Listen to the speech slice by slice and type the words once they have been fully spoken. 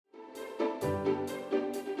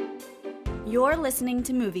You're listening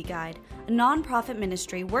to Movieguide, a non-profit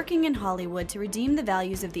ministry working in Hollywood to redeem the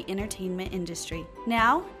values of the entertainment industry.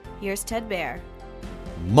 Now, here's Ted Baer.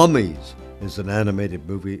 Mummies is an animated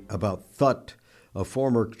movie about Thut, a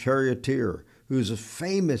former charioteer who's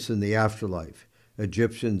famous in the afterlife.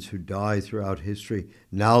 Egyptians who die throughout history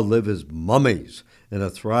now live as mummies in a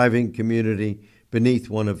thriving community beneath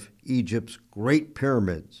one of Egypt's great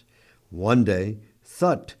pyramids. One day,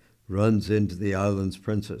 Thut runs into the island's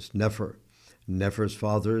princess, Nefer. Nefer's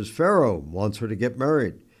father is Pharaoh, wants her to get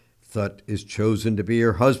married. Thut is chosen to be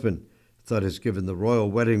her husband. Thut is given the royal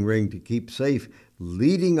wedding ring to keep safe,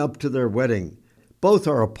 leading up to their wedding. Both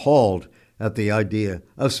are appalled at the idea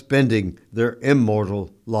of spending their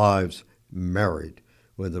immortal lives married.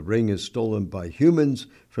 When the ring is stolen by humans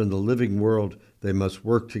from the living world, they must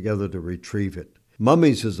work together to retrieve it.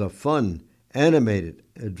 Mummies is a fun, animated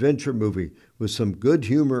adventure movie with some good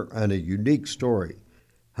humor and a unique story.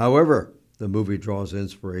 However, the movie draws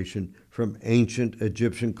inspiration from ancient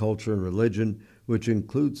Egyptian culture and religion, which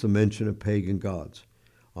includes the mention of pagan gods.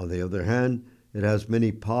 On the other hand, it has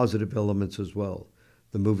many positive elements as well.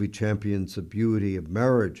 The movie champions the beauty of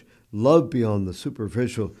marriage, love beyond the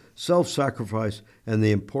superficial, self-sacrifice, and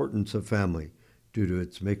the importance of family. Due to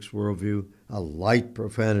its mixed worldview, a light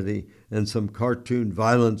profanity, and some cartoon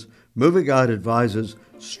violence, Movieguide advises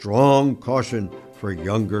strong caution for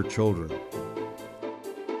younger children.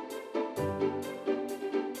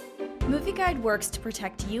 Movieguide works to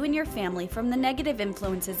protect you and your family from the negative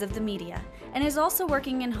influences of the media and is also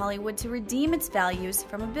working in Hollywood to redeem its values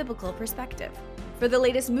from a biblical perspective. For the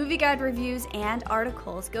latest Movieguide reviews and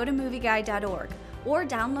articles, go to movieguide.org or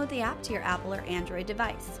download the app to your Apple or Android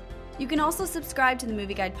device. You can also subscribe to the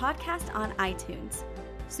Movieguide podcast on iTunes.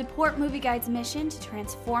 Support Movieguide's mission to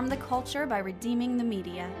transform the culture by redeeming the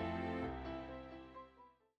media.